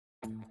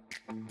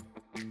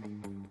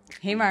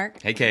Hey,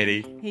 Mark. Hey,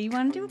 Katie. Hey, you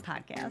want to do a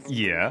podcast?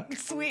 Yeah.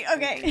 Sweet.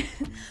 Okay.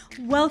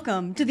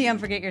 Welcome to the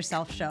Unforget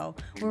Yourself show,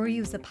 where we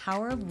use the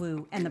power of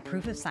woo and the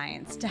proof of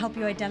science to help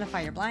you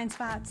identify your blind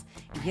spots,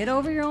 get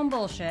over your own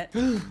bullshit,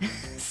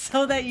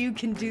 so that you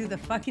can do the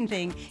fucking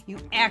thing you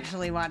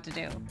actually want to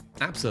do.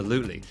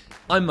 Absolutely.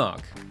 I'm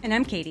Mark. And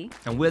I'm Katie.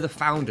 And we're the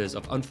founders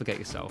of Unforget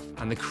Yourself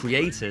and the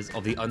creators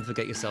of the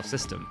Unforget Yourself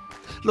system.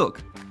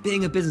 Look,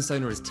 being a business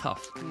owner is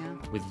tough. Yeah.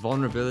 With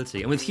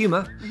vulnerability and with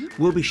humor,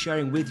 we'll be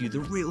sharing with you the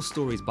real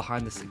stories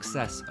behind the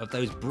success of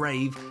those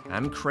brave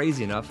and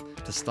crazy enough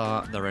to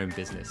start their own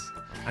business.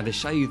 And to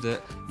show you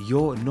that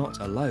you're not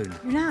alone.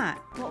 You're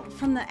not. Well,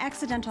 from the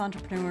accidental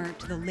entrepreneur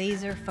to the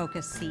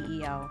laser-focused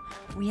CEO,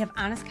 we have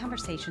honest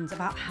conversations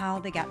about how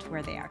they got to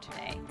where they are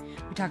today.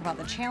 We talk about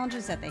the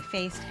challenges that they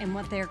faced and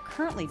what they're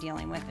currently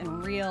dealing with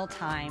in real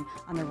time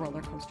on their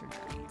roller coaster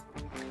journey.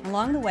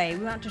 Along the way,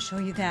 we want to show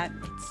you that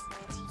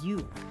it's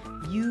you.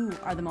 You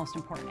are the most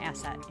important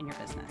asset in your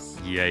business.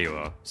 Yeah, you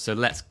are. So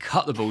let's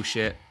cut the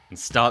bullshit and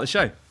start the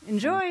show.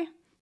 Enjoy.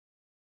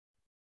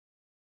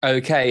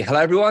 Okay, hello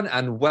everyone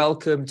and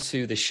welcome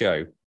to the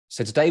show.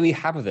 So today we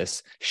have with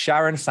us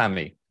Sharan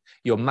Sammi,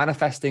 your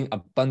manifesting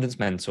abundance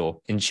mentor,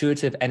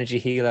 intuitive energy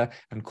healer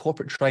and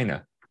corporate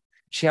trainer.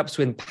 She helps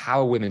to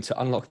empower women to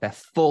unlock their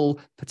full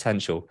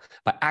potential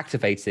by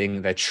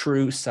activating their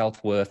true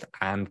self-worth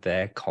and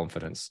their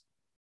confidence.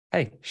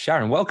 Hey,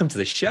 Sharan, welcome to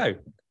the show.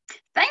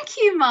 Thank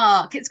you,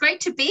 Mark. It's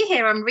great to be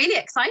here. I'm really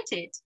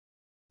excited.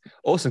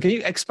 Awesome. Can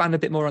you expand a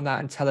bit more on that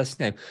and tell us,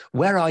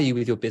 where are you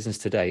with your business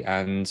today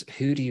and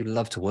who do you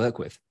love to work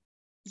with?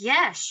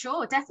 Yeah,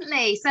 sure,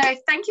 definitely. So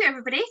thank you,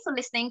 everybody, for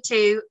listening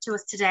to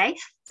us today.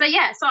 So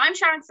I'm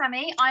Sharan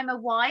Sammi. I'm a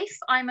wife.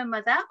 I'm a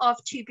mother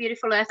of two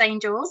beautiful earth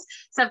angels.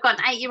 So I've got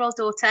an 8-year-old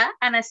daughter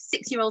and a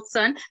 6-year-old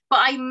son. But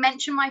I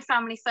mention my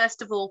family,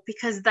 first of all,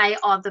 because they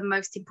are the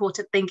most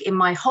important thing in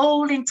my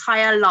whole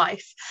entire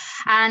life.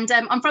 And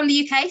I'm from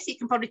the UK, so you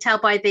can probably tell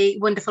by the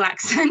wonderful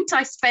accent.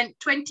 I spent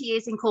 20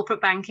 years in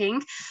corporate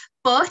banking.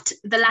 But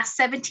the last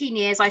 17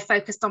 years, I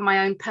focused on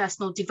my own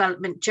personal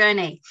development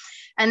journey.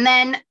 And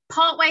then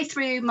partway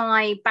through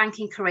my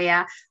banking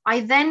career, I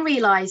then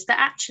realized that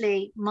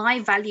actually my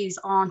values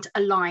aren't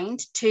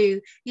aligned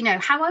to,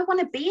 how I want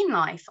to be in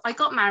life. I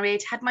got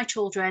married, had my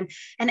children,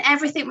 and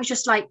everything was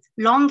just like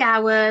long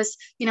hours.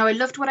 I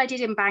loved what I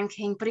did in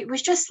banking, but it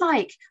was just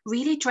like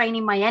really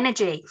draining my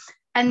energy.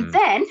 And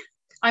then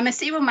I'm a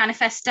serial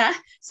manifester.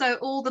 So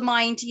all the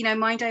mind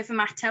over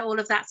matter, all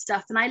of that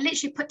stuff. And I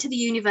literally put to the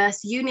universe,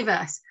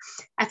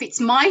 if it's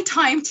my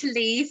time to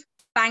leave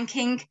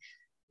banking,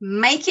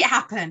 make it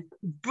happen,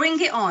 bring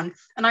it on.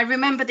 And I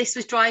remember this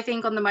was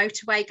driving on the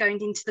motorway,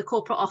 going into the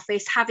corporate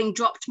office, having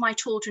dropped my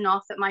children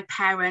off at my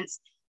parents'.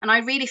 And I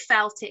really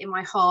felt it in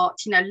my heart,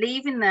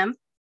 leaving them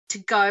to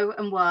go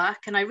and work.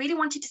 And I really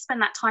wanted to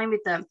spend that time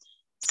with them.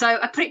 So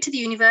I put it to the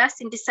universe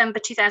in December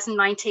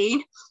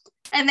 2019.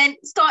 And then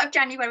start of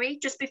January,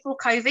 just before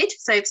COVID,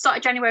 so start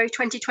of January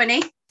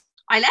 2020,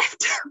 I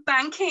left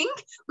banking,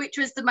 which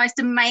was the most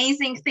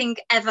amazing thing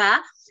ever,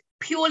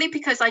 purely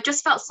because I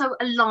just felt so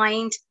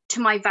aligned to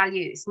my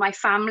values, my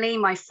family,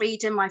 my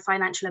freedom, my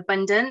financial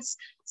abundance.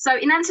 So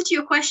in answer to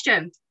your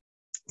question,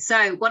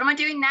 so what am I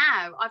doing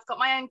now? I've got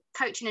my own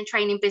coaching and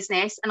training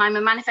business, and I'm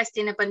a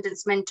manifesting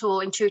abundance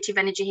mentor, intuitive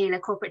energy healer,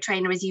 corporate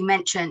trainer, as you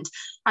mentioned.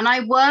 And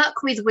I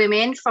work with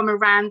women from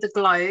around the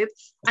globe,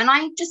 and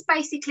I just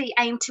basically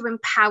aim to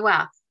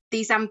empower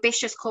these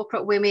ambitious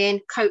corporate women,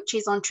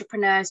 coaches,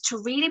 entrepreneurs,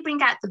 to really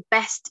bring out the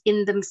best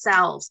in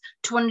themselves,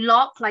 to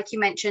unlock, like you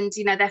mentioned,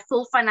 their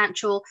full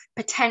financial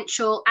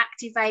potential,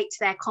 activate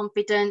their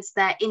confidence,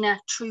 their inner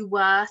true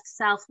worth,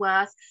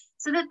 self-worth,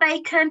 so that they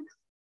can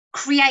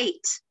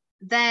create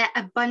their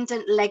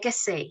abundant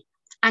legacy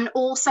and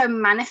also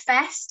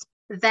manifest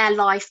their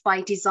life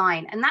by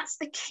design. And that's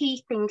the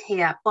key thing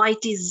here, by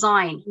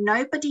design,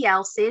 nobody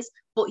else's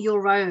but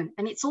your own.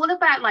 And it's all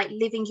about like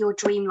living your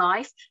dream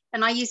life.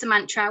 And I use a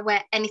mantra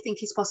where anything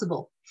is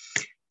possible.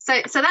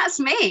 So that's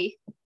me.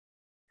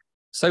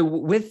 So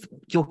with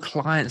your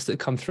clients that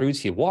come through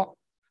to you, what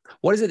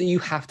is it that you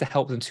have to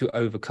help them to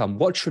overcome?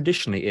 What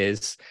traditionally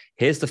is,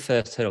 here's the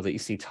first hurdle that you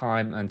see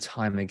time and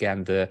time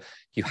again,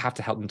 you have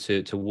to help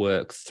them to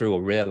work through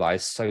or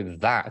realize so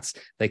that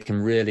they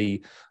can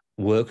really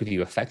work with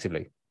you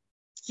effectively?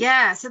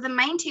 Yeah, so the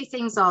main two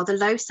things are the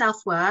low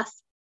self-worth,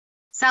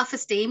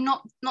 self-esteem,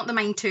 not the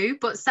main two,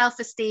 but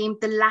self-esteem,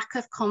 the lack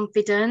of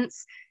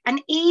confidence,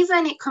 and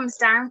even it comes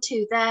down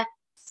to their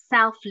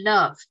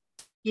self-love,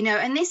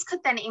 and this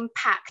could then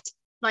impact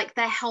like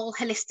their whole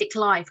holistic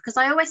life. Because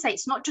I always say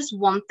it's not just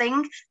one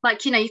thing.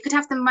 Like, you could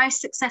have the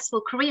most successful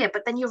career,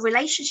 but then your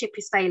relationship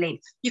is failing.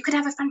 You could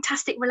have a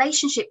fantastic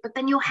relationship, but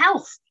then your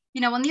health,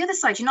 on the other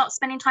side, you're not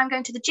spending time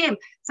going to the gym.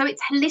 So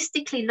it's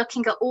holistically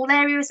looking at all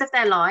areas of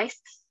their life,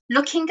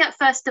 looking at,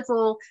 first of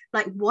all,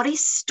 like what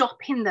is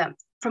stopping them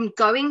from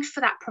going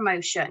for that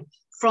promotion,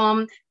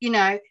 from,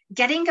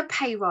 getting a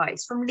pay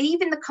rise, from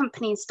leaving the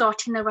company and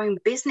starting their own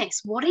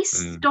business. What is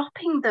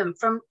stopping them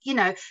from,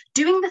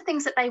 doing the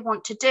things that they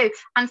want to do?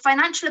 And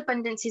financial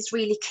abundance is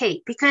really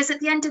key, because at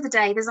the end of the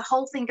day, there's a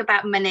whole thing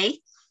about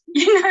money.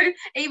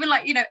 Even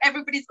like,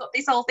 everybody's got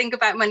this whole thing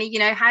about money,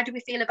 how do we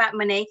feel about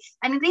money?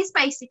 And it is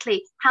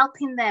basically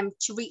helping them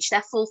to reach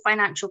their full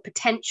financial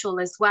potential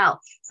as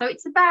well. So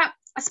it's about,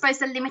 I suppose,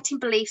 the limiting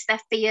beliefs, their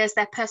fears,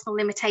 their personal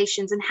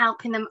limitations, and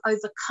helping them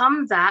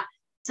overcome that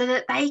so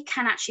that they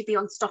can actually be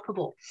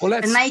unstoppable. Well,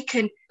 and they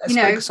can,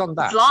 focus on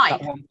that fly.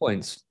 That one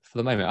point for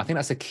the moment. I think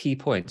that's a key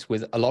point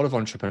with a lot of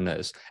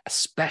entrepreneurs,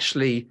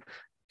 especially,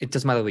 it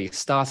doesn't matter whether you're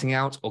starting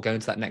out or going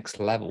to that next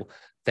level.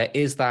 There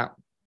is that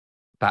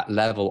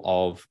level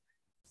of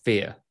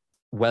fear,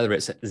 whether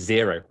it's at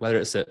 0, whether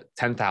it's at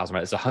 10,000,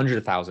 whether it's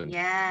 100,000.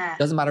 Yeah.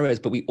 Doesn't matter what it is,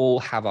 but we all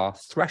have our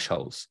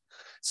thresholds.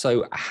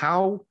 So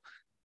how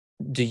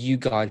do you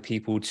guide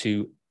people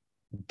to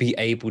be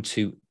able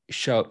to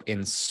show up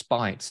in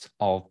spite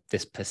of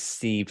this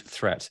perceived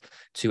threat,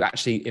 to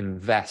actually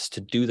invest,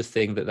 to do the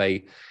thing that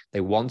they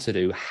want to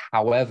do?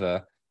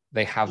 However,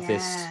 they have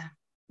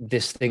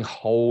this thing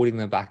holding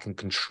them back and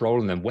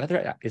controlling them, whether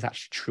it is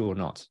actually true or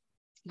not.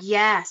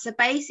 Yeah, so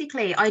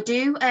basically I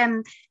do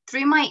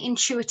through my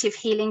intuitive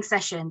healing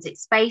sessions,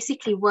 it's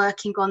basically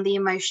working on the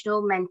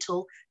emotional,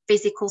 mental,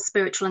 physical,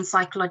 spiritual and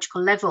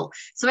psychological level.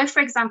 So if,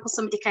 for example,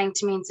 somebody came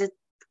to me and said,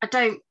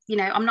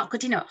 I'm not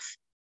good enough,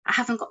 I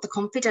haven't got the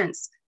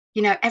confidence,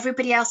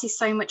 everybody else is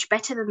so much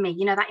better than me,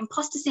 that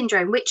imposter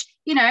syndrome, which,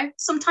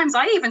 sometimes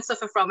I even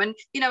suffer from. And,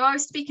 I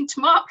was speaking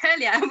to Mark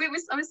earlier, and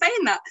I was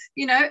saying that,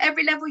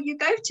 every level you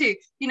go to,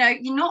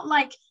 you're not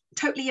like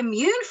totally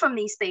immune from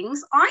these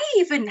things. I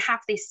even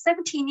have this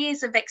 17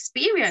 years of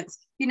experience,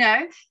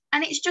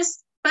 and it's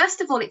just, first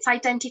of all, it's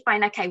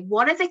identifying, okay,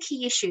 what are the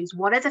key issues?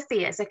 What are the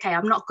fears? Okay,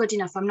 I'm not good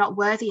enough. I'm not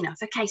worthy enough.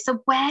 Okay,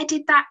 so where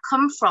did that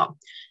come from?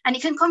 And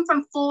it can come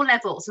from 4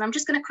 levels. And I'm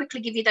just going to quickly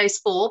give you those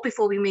 4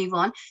 before we move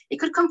on. It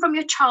could come from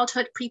your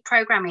childhood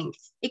pre-programming.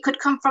 It could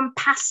come from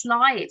past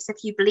lives, if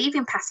you believe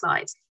in past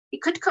lives.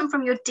 It could come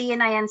from your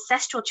DNA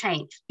ancestral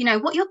chain,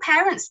 what your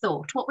parents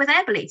thought, what were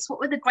their beliefs, what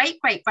were the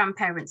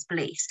great-great-grandparents'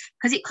 beliefs,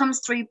 because it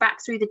comes back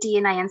through the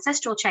DNA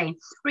ancestral chain.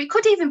 Or it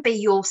could even be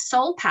your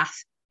soul path.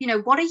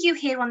 What are you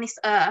here on this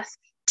earth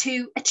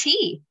to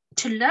achieve,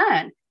 to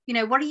learn?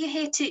 What are you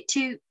here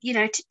to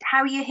how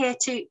are you here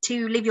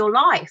to live your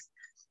life?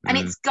 And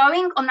it's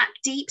going on that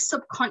deep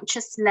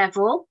subconscious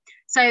level.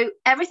 So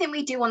everything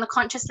we do on the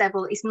conscious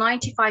level is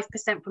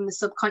 95% from the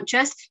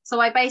subconscious. So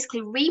I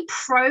basically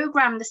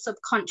reprogram the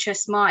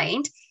subconscious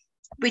mind,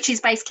 which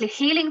is basically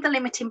healing the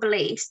limiting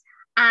beliefs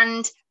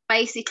and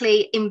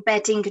basically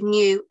embedding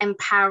new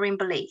empowering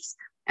beliefs.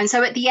 And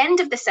so at the end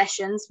of the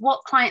sessions,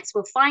 what clients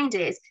will find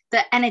is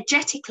that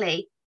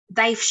energetically,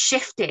 they've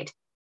shifted.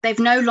 They've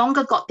no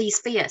longer got these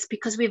fears,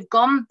 because we've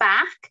gone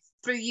back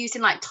through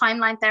using like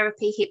timeline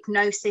therapy,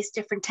 hypnosis,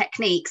 different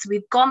techniques.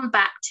 We've gone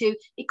back to,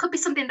 it could be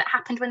something that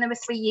happened when they were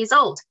 3 years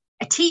old.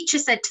 A teacher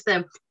said to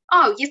them,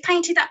 oh, you've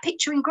painted that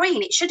picture in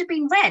green. It should have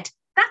been red.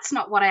 That's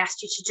not what I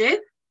asked you to do.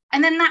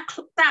 And then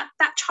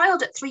that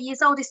child at 3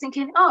 years old is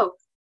thinking, oh,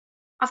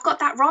 I've got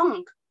that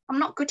wrong. I'm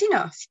not good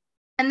enough.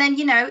 And then,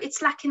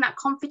 it's lacking that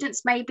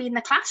confidence maybe in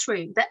the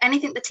classroom, that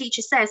anything the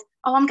teacher says,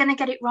 oh, I'm going to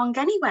get it wrong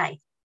anyway.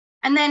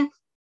 And then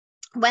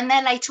when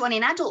they're later on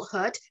in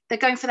adulthood, they're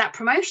going for that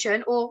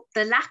promotion, or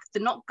they're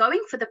not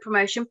going for the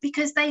promotion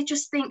because they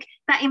just think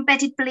that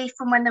embedded belief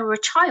from when they were a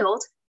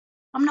child,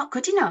 I'm not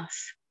good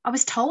enough. I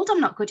was told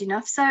I'm not good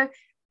enough. So,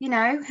 who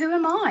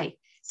am I?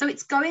 So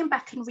it's going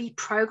back and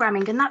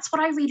reprogramming. And that's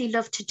what I really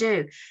love to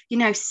do,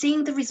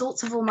 seeing the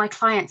results of all my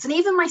clients, and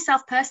even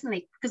myself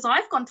personally, because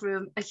I've gone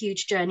through a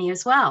huge journey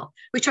as well,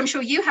 which I'm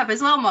sure you have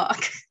as well,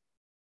 Mark.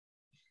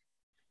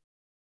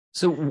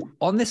 So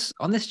on this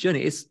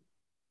journey,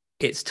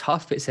 it's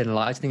tough, it's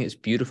enlightening, it's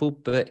beautiful,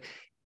 but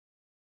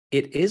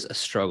it is a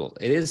struggle.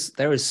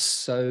 There is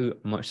so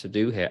much to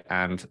do here.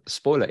 And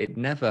spoiler, it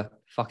never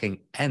fucking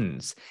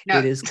ends. No.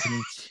 It is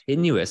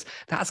continuous.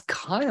 That's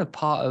kind of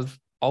part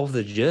of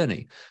the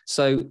journey.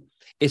 So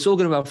it's all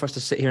going to be well for us to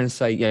sit here and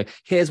say,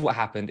 here's what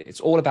happened. It's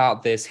all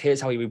about this. Here's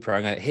how we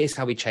reprogram it. Here's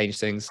how we change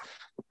things.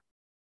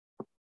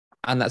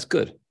 And that's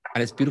good.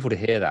 And it's beautiful to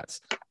hear that.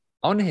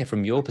 I want to hear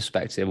from your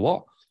perspective,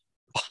 what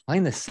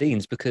behind the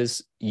scenes,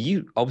 because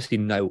you obviously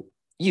know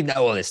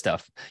all this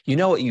stuff. You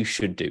know what you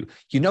should do.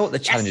 You know what the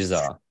challenges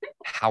are.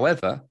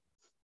 However,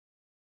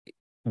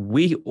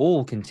 we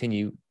all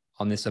continue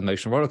on this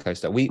emotional roller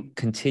coaster. We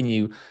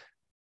continue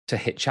to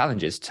hit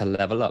challenges, to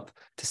level up,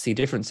 to see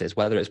differences,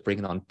 whether it's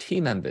bringing on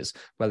team members,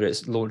 whether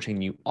it's launching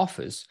new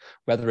offers,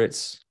 whether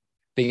it's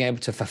being able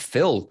to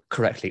fulfill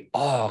correctly.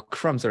 Oh,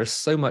 crumbs, there is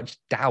so much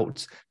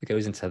doubt that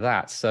goes into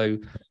that. So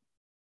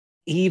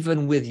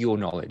even with your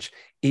knowledge,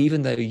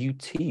 even though you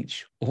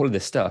teach all of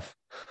this stuff,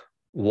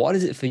 what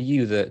is it for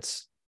you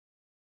that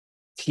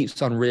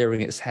keeps on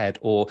rearing its head?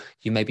 Or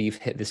maybe you've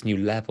hit this new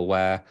level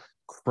where,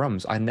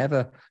 crumbs, I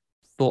never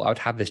thought I would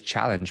have this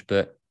challenge,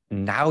 but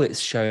now it's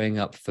showing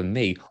up for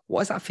me.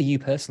 What is that for you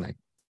personally?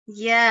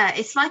 Yeah,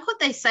 it's like what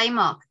they say,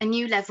 Mark, a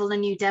new level, a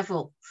new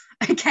devil.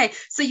 Okay,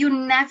 so you're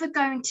never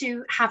going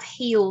to have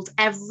healed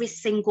every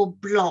single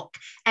block,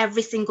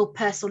 every single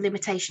personal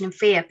limitation and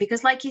fear.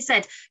 Because, like you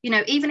said,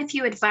 even if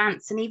you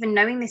advance and even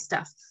knowing this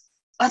stuff,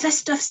 other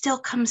stuff still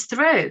comes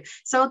through.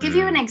 So I'll give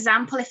you an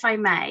example, if I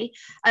may.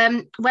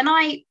 When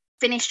I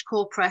finished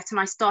corporate and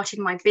I started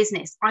my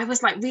business, I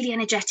was like really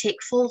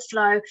energetic, full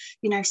flow,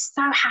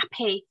 so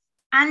happy.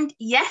 And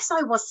yes,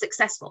 I was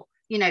successful.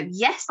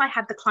 Yes, I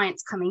had the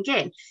clients coming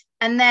in.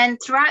 And then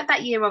throughout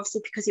that year,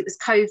 obviously, because it was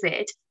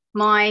COVID,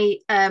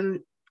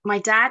 my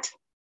dad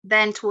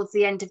then towards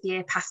the end of the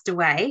year passed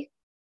away.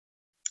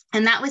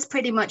 And that was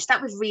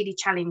really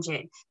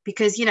challenging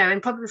because,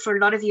 and probably for a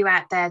lot of you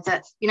out there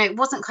that, it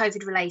wasn't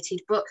COVID related,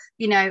 but,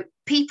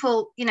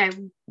 people,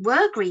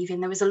 were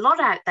grieving. There was a lot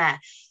out there.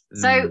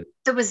 So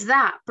there was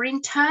that. But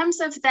in terms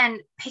of then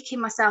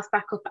picking myself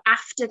back up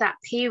after that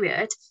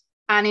period,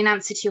 and in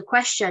answer to your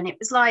question, it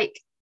was like,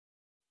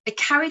 I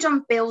carried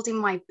on building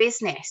my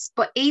business.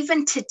 But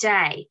even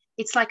today,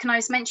 it's like, and I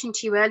was mentioning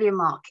to you earlier,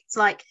 Mark, it's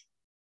like,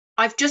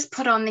 I've just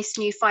put on this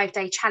new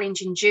 5-day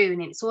challenge in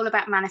June, and it's all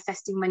about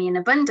manifesting money in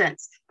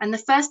abundance. And the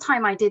first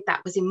time I did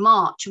that was in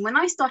March. And when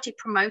I started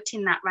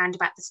promoting that round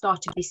about the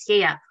start of this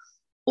year,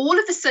 all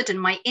of a sudden,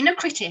 my inner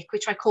critic,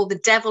 which I call the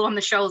devil on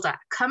the shoulder,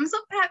 comes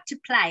up out to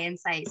play and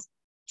says,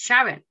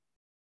 Sharon,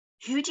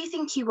 who do you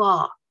think you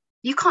are?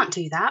 You can't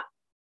do that.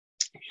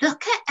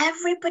 Look at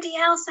everybody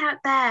else out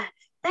there.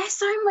 They're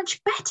so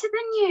much better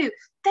than you.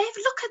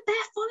 Look at their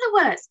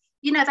followers.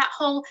 That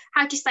whole,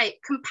 how do you say it,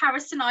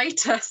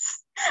 comparisonitis.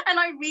 And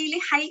I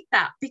really hate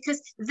that,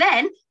 because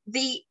then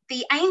the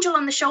angel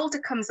on the shoulder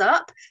comes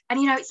up and,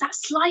 it's that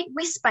slight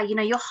whisper,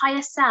 your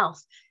higher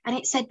self. And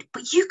it said,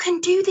 but you can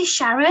do this,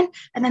 Sharon.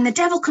 And then the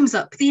devil comes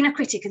up, the inner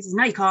critic, and says,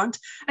 no, you can't.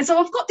 And so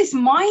I've got this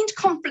mind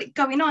conflict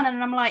going on.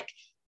 And I'm like,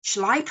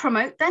 shall I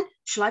promote then?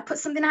 Shall I put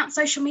something out on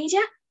social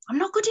media? I'm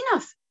not good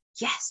enough.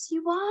 Yes,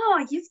 you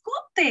are. You've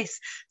got this.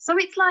 So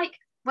it's like,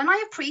 when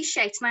I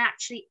appreciate and I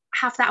actually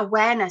have that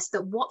awareness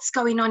that what's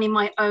going on in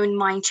my own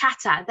mind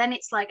chatter, then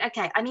it's like,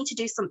 okay, I need to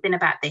do something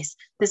about this.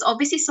 There's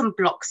obviously some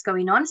blocks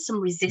going on, some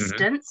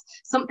resistance,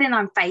 something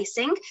I'm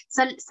facing.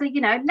 So,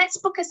 let's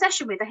book a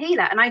session with a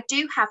healer. And I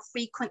do have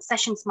frequent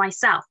sessions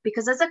myself,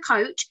 because as a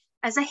coach,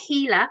 as a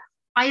healer,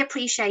 I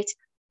appreciate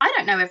I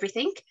don't know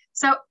everything.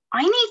 So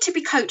I need to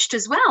be coached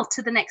as well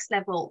to the next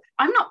level.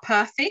 I'm not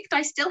perfect.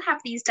 I still have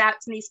these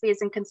doubts and these fears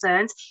and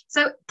concerns.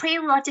 So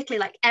periodically,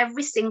 like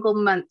every single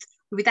month,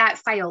 without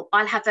fail,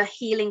 I'll have a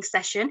healing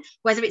session,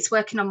 whether it's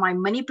working on my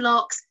money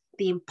blocks,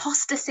 the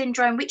imposter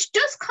syndrome, which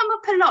does come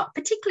up a lot,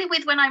 particularly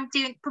with when I'm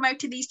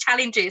promoting these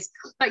challenges.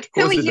 Like,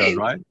 who are you? Does,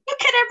 right?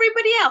 Look at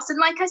everybody else. And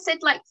like I said,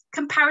 like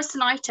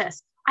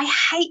comparisonitis. I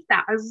hate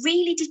that. I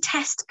really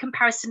detest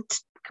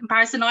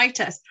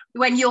comparisonitis,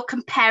 when you're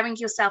comparing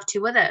yourself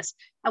to others.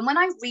 And when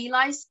I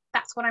realize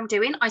that's what I'm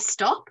doing, I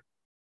stop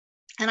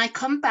and I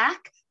come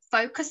back,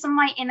 focus on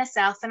my inner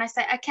self, and I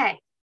say, okay,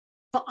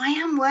 but I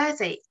am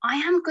worthy. I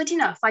am good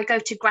enough. I go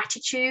to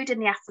gratitude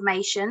and the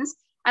affirmations.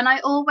 And I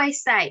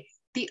always say,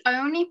 the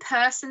only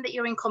person that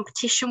you're in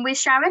competition with,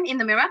 Sharon, in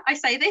the mirror, I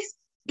say this,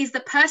 is the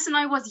person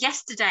I was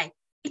yesterday.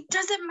 It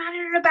doesn't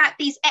matter about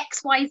these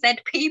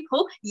XYZ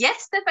people.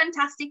 Yes, they're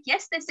fantastic.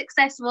 Yes, they're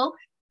successful,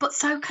 but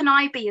so can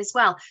I be as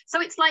well. So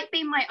it's like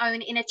being my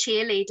own inner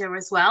cheerleader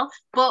as well.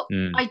 But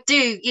I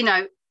do,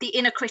 the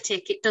inner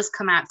critic, it does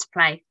come out to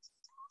play.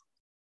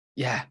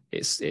 Yeah,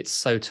 it's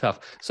so tough.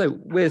 So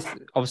with,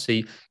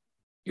 obviously,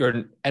 you're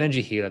an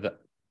energy healer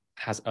that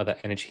has other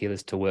energy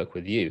healers to work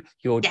with you.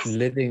 You're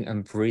living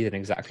and breathing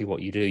exactly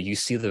what you do. You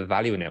see the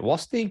value in it.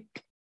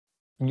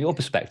 From your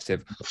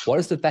perspective, what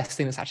is the best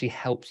thing that's actually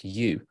helped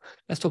you?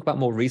 Let's talk about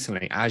more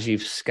recently, as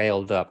you've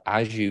scaled up,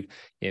 as you've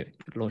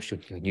launched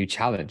your new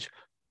challenge.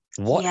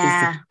 What is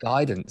the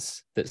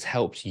guidance that's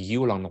helped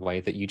you along the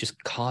way that you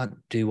just can't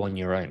do on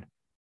your own?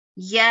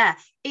 Yeah,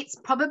 it's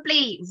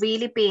probably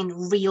really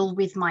being real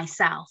with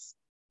myself.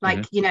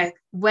 Like,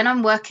 when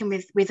I'm working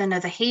with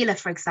another healer,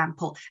 for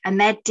example, and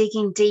they're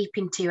digging deep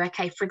into,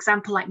 okay, for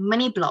example, like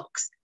money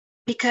blocks,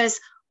 because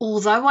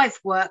although I've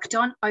worked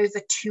on over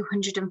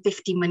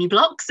 250 money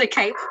blocks,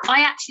 okay,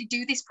 I actually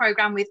do this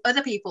program with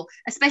other people,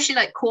 especially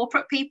like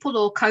corporate people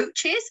or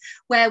coaches,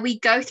 where we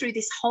go through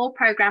this whole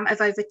program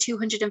of over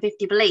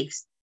 250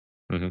 beliefs.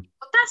 But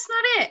that's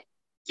not it.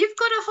 You've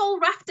got a whole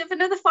raft of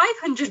another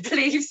 500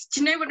 beliefs.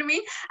 Do you know what I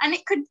mean? And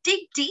it could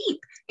dig deep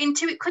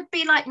into, it could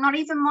be like not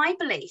even my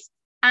belief.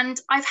 And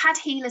I've had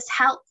healers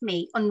help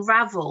me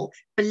unravel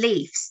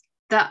beliefs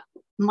that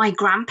my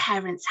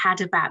grandparents had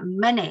about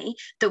money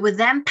that were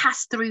then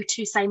passed through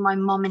to, say, my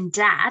mom and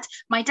dad.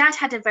 My dad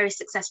had a very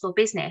successful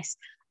business.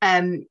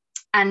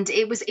 And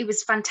it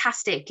was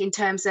fantastic in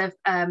terms of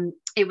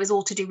it was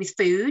all to do with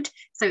food.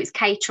 So it's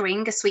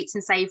catering, a sweets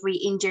and savory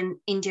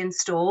Indian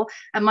store.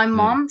 And my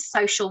mom's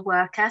social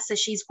worker, so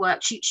she's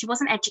worked. She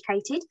wasn't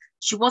educated.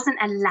 She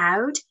wasn't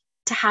allowed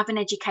to have an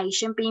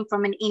education, being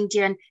from an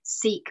Indian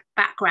Sikh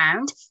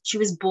background. She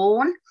was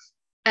born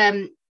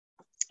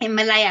in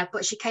Malaya,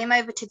 but she came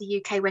over to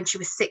the UK when she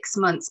was 6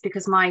 months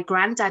because my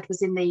granddad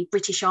was in the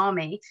British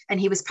Army and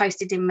he was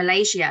posted in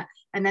Malaysia.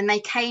 And then they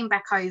came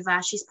back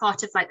over. She's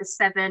part of like the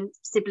 7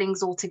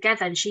 siblings all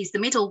together, and she's the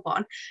middle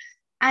one.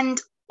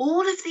 And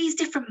all of these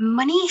different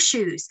money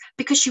issues,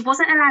 because she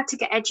wasn't allowed to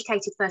get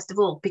educated, first of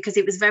all, because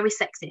it was very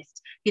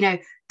sexist. You know,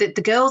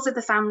 the girls of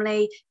the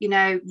family, you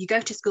know, you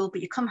go to school,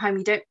 but you come home,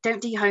 you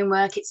don't do your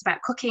homework. It's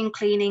about cooking,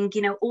 cleaning,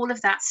 you know, all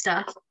of that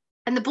stuff.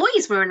 And the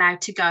boys were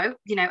allowed to go,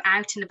 you know,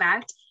 out and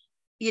about,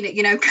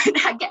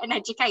 get an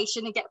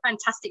education and get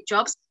fantastic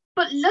jobs.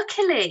 But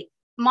luckily,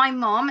 my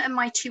mom and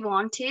my 2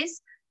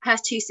 aunties, her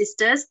 2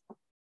 sisters,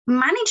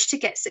 managed to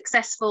get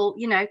successful,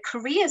 you know,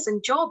 careers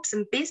and jobs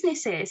and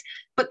businesses.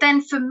 But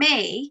then for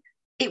me,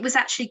 it was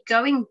actually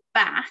going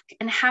back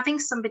and having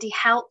somebody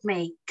help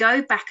me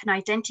go back and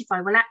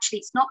identify, well, actually,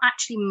 it's not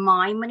actually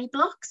my money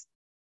blocks.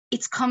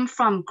 It's come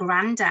from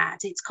granddad.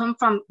 It's come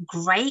from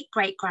great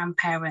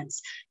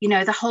grandparents, you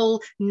know, the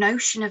whole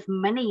notion of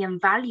money and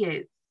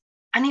value.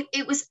 And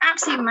it was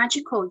absolutely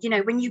magical. You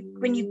know, when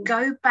you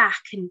go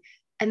back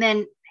and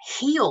then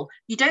heal,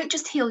 you don't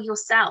just heal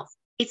yourself.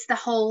 It's the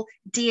whole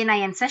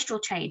DNA ancestral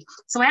chain.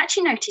 So I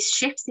actually noticed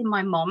shifts in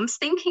my mom's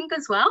thinking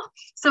as well.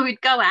 So we'd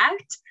go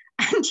out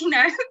and, you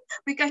know,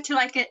 we go to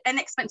like an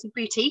expensive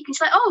boutique and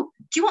she's like, oh,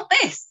 do you want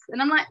this?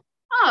 And I'm like,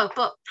 oh,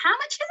 but how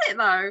much is it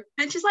though?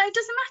 And she's like, it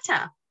doesn't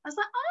matter. I was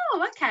like,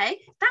 oh, okay,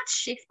 that's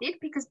shifted,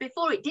 because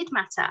before it did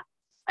matter.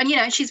 And, you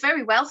know, she's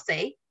very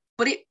wealthy,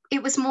 but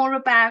it was more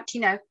about,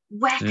 you know,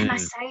 where can I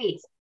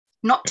save?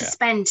 Not to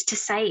spend, to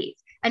save.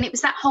 And it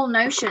was that whole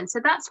notion. So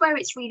that's where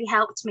it's really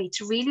helped me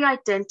to really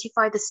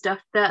identify the stuff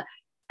that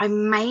I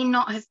may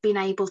not have been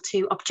able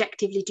to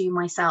objectively do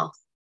myself.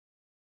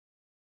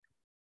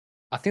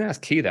 I think that's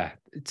key there,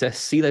 to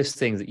see those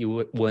things that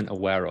you weren't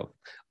aware of,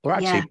 or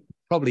actually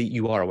probably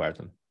you are aware of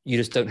them. You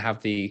just don't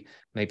have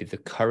maybe the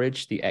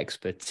courage, the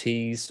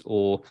expertise,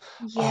 or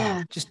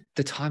just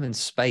the time and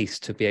space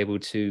to be able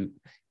to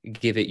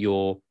give it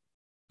your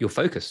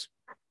focus,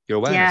 your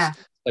awareness. Yeah.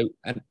 So,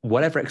 and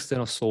whatever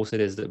external source it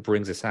is that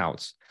brings this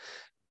out,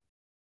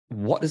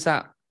 what does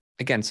that,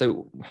 again,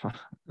 so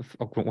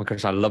one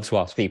question I love to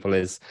ask people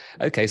is,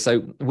 okay,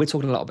 so we're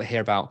talking a lot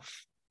here about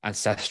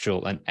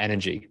ancestral and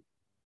energy.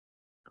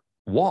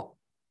 What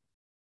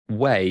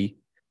way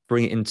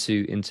bring it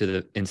into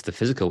the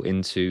physical,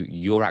 into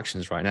your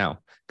actions right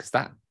now? Because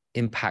that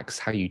impacts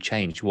how you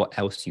change, what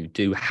else you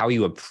do, how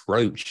you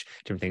approach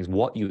different things,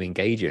 what you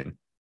engage in.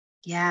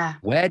 Yeah.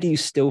 Where do you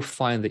still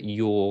find that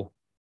you're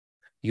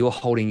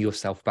holding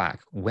yourself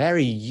back? Where are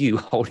you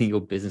holding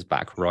your business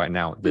back right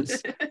now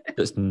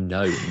that's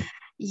known?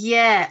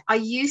 Yeah, I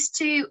used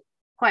to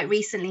quite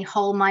recently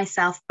hold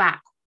myself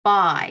back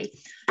by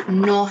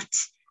not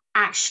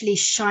actually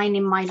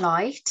shining my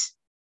light.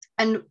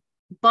 And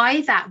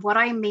by that, what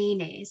I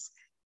mean is,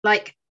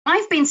 like,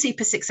 I've been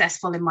super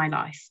successful in my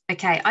life.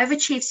 Okay, I've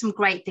achieved some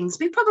great things.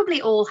 We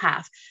probably all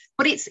have,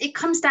 but it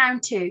comes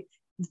down to,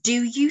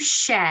 do you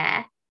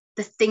share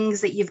the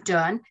things that you've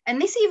done?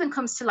 And this even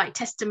comes to like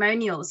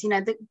testimonials, you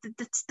know,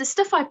 the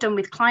stuff I've done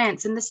with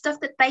clients and the stuff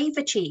that they've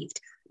achieved,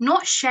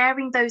 not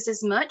sharing those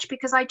as much,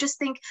 because I just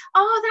think,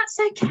 oh,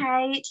 that's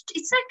okay.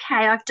 It's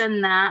okay. I've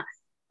done that.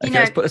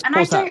 Okay, let's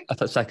pause that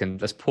a second.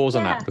 Let's pause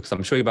on that, because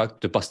I'm sure you're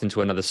about to bust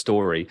into another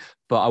story,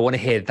 but I want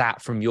to hear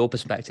that from your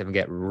perspective and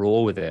get raw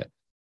with it.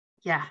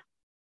 Yeah.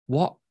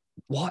 What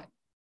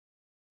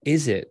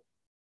is it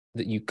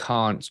that you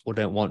can't or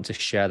don't want to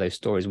share those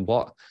stories?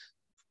 What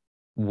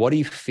are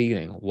you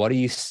feeling? What are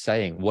you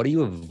saying? What are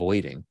you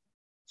avoiding?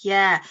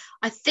 Yeah,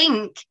 I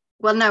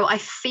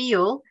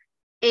feel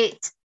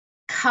it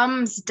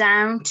comes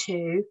down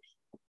to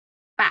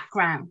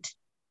background,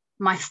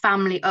 my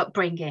family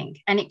upbringing,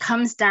 and it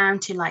comes down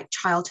to like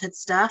childhood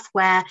stuff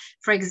where,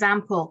 for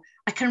example,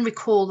 I can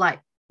recall like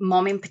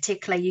mom in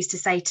particular used to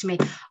say to me,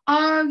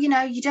 oh, you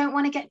know, you don't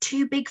want to get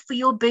too big for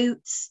your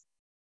boots.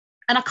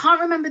 And I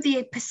can't remember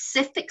the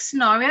specific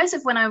scenarios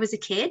of when I was a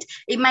kid.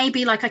 It may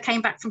be like I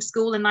came back from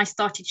school and I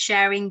started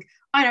sharing,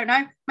 I don't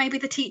know, maybe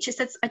the teacher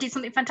said I did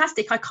something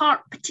fantastic. I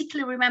can't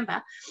particularly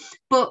remember,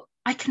 but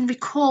I can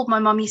recall my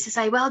mom used to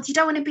say, well, you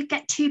don't want to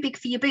get too big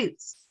for your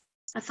boots.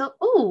 I thought,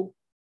 oh,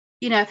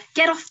 you know,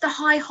 get off the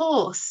high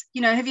horse.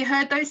 You know, have you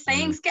heard those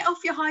sayings? Get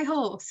off your high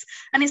horse.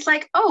 And it's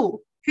like,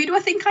 oh, who do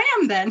I think I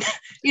am then?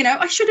 You know,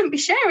 I shouldn't be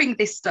sharing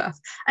this stuff.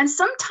 And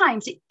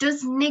sometimes it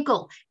does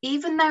niggle,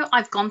 even though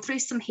I've gone through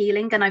some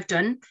healing and I've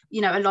done,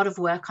 you know, a lot of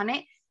work on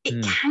it,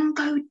 it can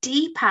go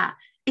deeper.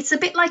 It's a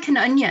bit like an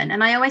onion.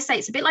 And I always say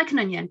it's a bit like an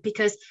onion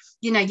because,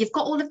 you know, you've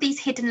got all of these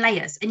hidden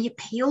layers and you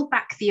peel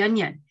back the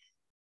onion,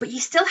 but you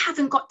still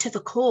haven't got to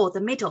the core,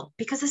 the middle,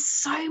 because there's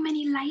so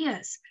many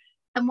layers.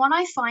 And what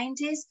I find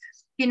is,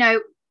 you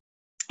know,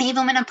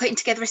 even when I'm putting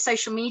together a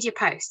social media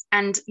post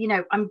and, you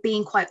know, I'm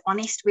being quite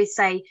honest with,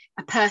 say,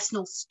 a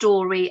personal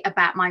story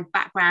about my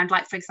background,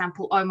 like, for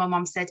example, oh, my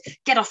mom said,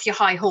 get off your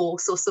high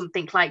horse or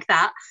something like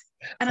that.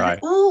 And I'm like,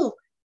 oh,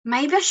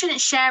 maybe I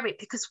shouldn't share it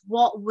because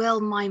what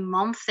will my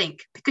mom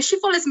think? Because she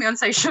follows me on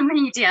social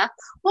media.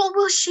 What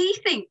will she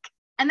think?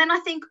 And then I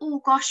think,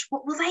 oh gosh,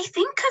 what will they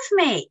think of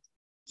me?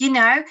 You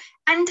know,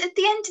 and at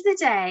the end of the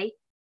day,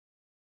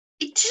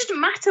 it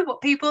doesn't matter what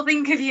people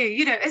think of you,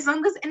 you know, as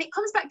long as, and it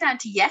comes back down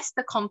to, yes,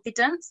 the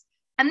confidence.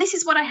 And this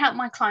is what I help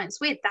my clients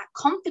with, that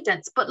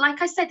confidence. But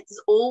like I said,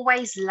 there's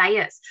always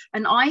layers.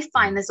 And I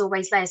find there's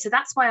always layers. So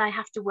that's why I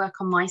have to work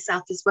on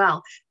myself as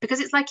well. Because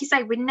it's like you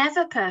say, we're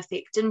never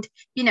perfect. And,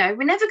 you know,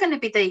 we're never going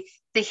to be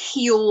the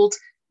healed,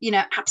 you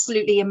know,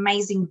 absolutely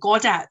amazing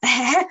God out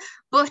there.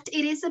 But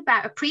it is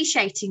about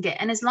appreciating it.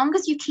 And as long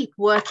as you keep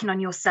working on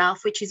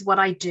yourself, which is what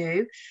I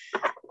do,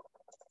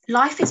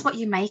 life is what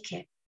you make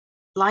it.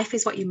 Life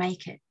is what you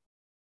make it.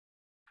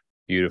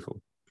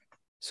 Beautiful.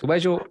 So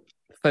where's your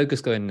focus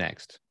going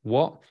next?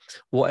 What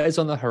is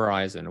on the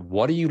horizon?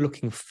 What are you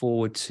looking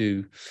forward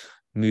to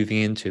moving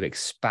into,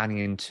 expanding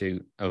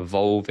into,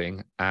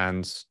 evolving?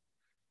 And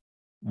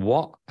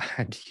what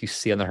do you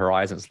see on the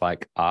horizon? It's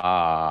like,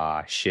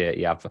 shit,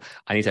 yeah,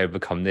 I need to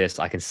overcome this.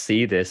 I can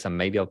see this and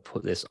maybe I'll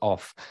put this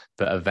off,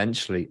 but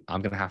eventually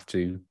I'm going to have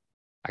to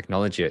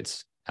acknowledge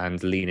it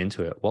and lean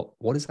into it.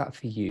 What is that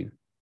for you?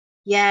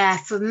 Yeah,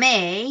 for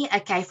me,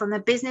 okay, from a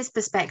business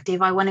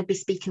perspective, I want to be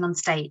speaking on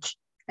stage.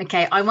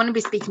 Okay, I want to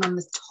be speaking on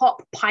the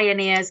top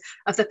pioneers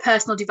of the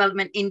personal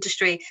development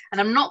industry.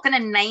 And I'm not going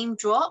to name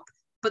drop,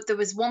 but there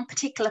was one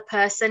particular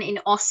person in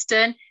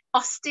Austin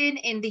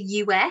in the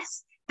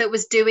US that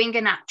was doing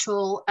an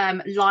actual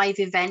live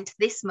event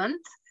this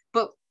month,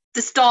 but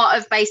the start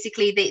of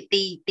basically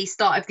the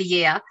start of the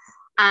year.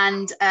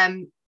 And,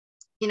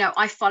 you know,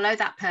 I follow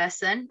that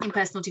person in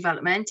personal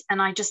development.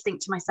 And I just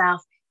think to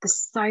myself,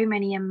 there's so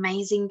many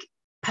amazing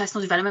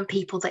personal development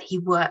people that he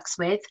works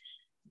with.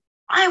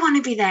 I want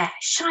to be there,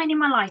 shining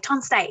my light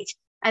on stage.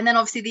 And then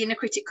obviously the inner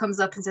critic comes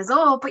up and says,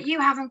 oh, but you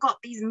haven't got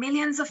these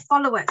millions of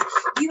followers.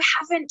 You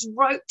haven't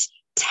wrote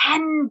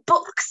 10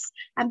 books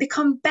and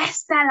become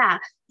bestseller.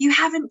 You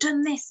haven't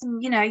done this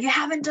and, you know, you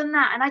haven't done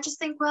that. And I just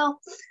think, well,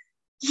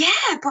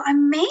 yeah, but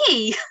I'm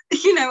me,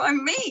 you know,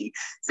 I'm me.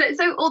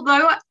 So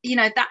although, you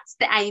know, that's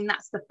the aim,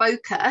 that's the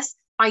focus,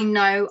 I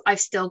know I've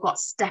still got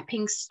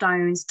stepping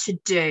stones to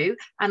do.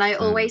 And I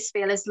always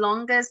feel as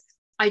long as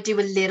I do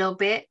a little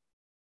bit,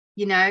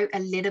 you know, a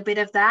little bit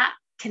of that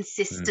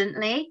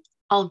consistently,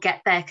 I'll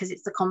get there because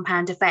it's the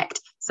compound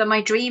effect. So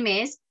my dream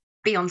is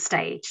be on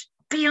stage.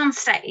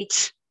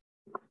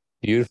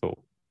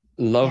 Beautiful.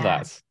 Love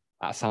that.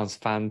 That sounds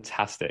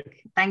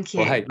fantastic. Thank you.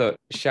 Well, hey, look,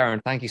 Sharan,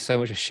 thank you so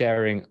much for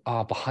sharing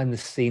behind the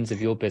scenes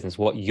of your business,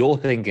 what you're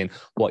thinking,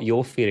 what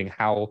you're feeling,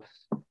 how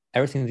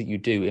everything that you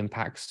do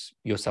impacts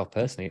yourself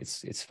personally.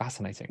 It's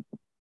fascinating.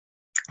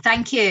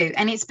 Thank you.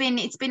 And it's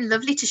been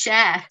lovely to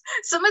share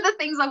some of the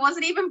things I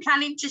wasn't even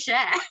planning to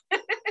share.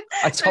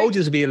 I told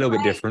you to be a little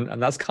bit different,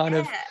 and that's kind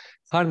of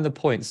the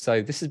point.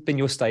 So this has been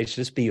your stage.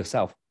 Just be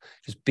yourself.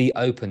 Just be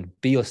open,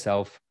 be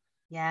yourself.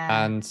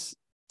 Yeah. And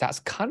that's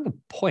kind of the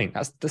point.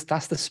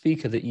 That's the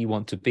speaker that you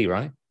want to be,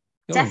 right?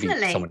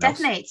 Definitely.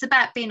 It's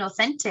about being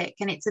authentic,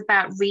 and it's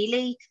about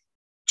really,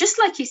 just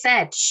like you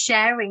said,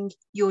 sharing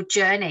your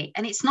journey.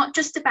 And it's not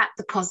just about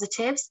the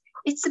positives.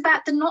 It's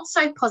about the not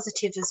so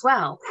positive as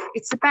well.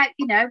 It's about,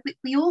 you know,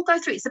 we all go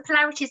through, it's the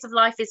polarities of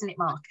life, isn't it,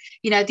 Mark?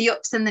 You know, the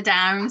ups and the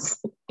downs.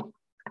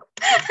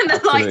 And the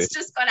lights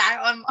just got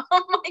out on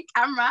my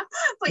camera.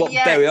 But well,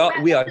 yeah, there we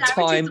are. We are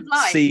time,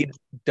 scene,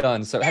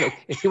 done. So hello,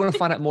 if you want to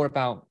find out more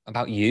about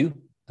you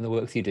and the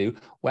work that you do,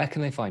 where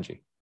can they find you?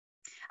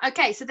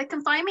 Okay, so they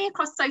can find me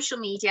across social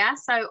media.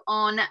 So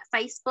on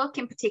Facebook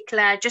in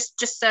particular, just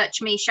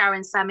search me,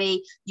 Sharan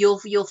Sammi.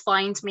 You'll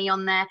find me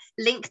on there.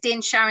 LinkedIn,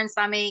 Sharan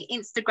Sammi.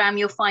 Instagram,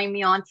 you'll find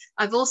me on.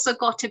 I've also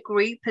got a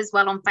group as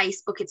well on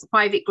Facebook. It's a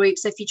private group.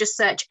 So if you just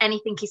search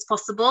Anything is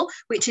Possible,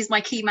 which is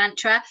my key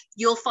mantra,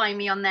 you'll find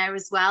me on there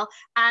as well.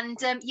 And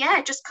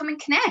yeah, just come and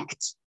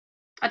connect.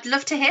 I'd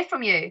love to hear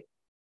from you.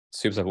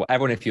 Super. Well,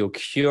 everyone, if you're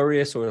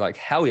curious or like,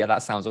 hell yeah,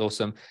 that sounds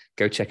awesome,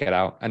 go check it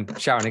out. And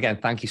Sharan, again,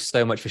 thank you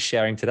so much for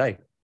sharing today.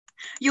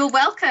 You're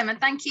welcome. And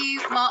thank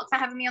you, Mark, for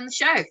having me on the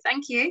show.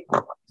 Thank you.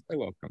 You're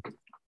welcome.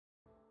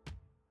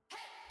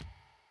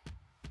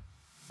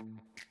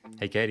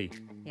 Hey, Katie.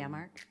 Yeah,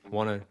 Mark?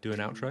 Want to do an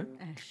outro?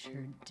 I sure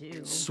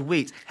do.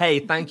 Sweet. Hey,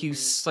 thank you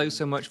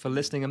so much for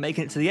listening and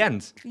making it to the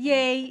end.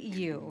 Yay,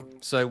 you.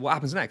 So what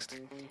happens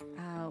next?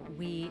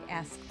 We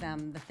ask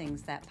them the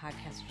things that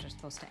podcasters are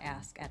supposed to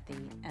ask at the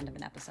end of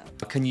an episode.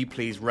 Can you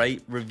please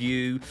rate,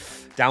 review,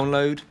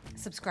 download?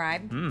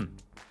 Subscribe.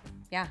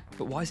 Yeah.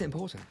 But why is it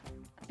important?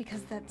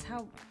 Because that's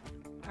how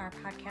our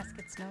podcast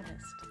gets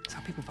noticed. That's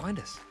how people find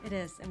us. It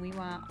is, and we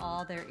want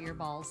all their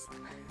earballs.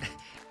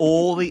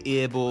 All the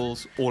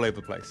earballs all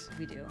over the place.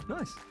 We do.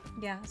 Nice.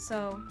 Yeah,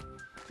 so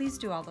please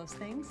do all those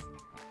things.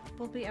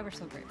 We'll be ever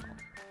so grateful.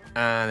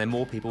 And then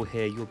more people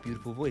hear your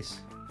beautiful voice.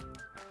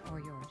 Or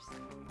yours.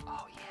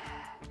 Oh,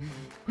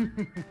 yeah.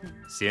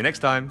 See you next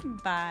time.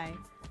 Bye.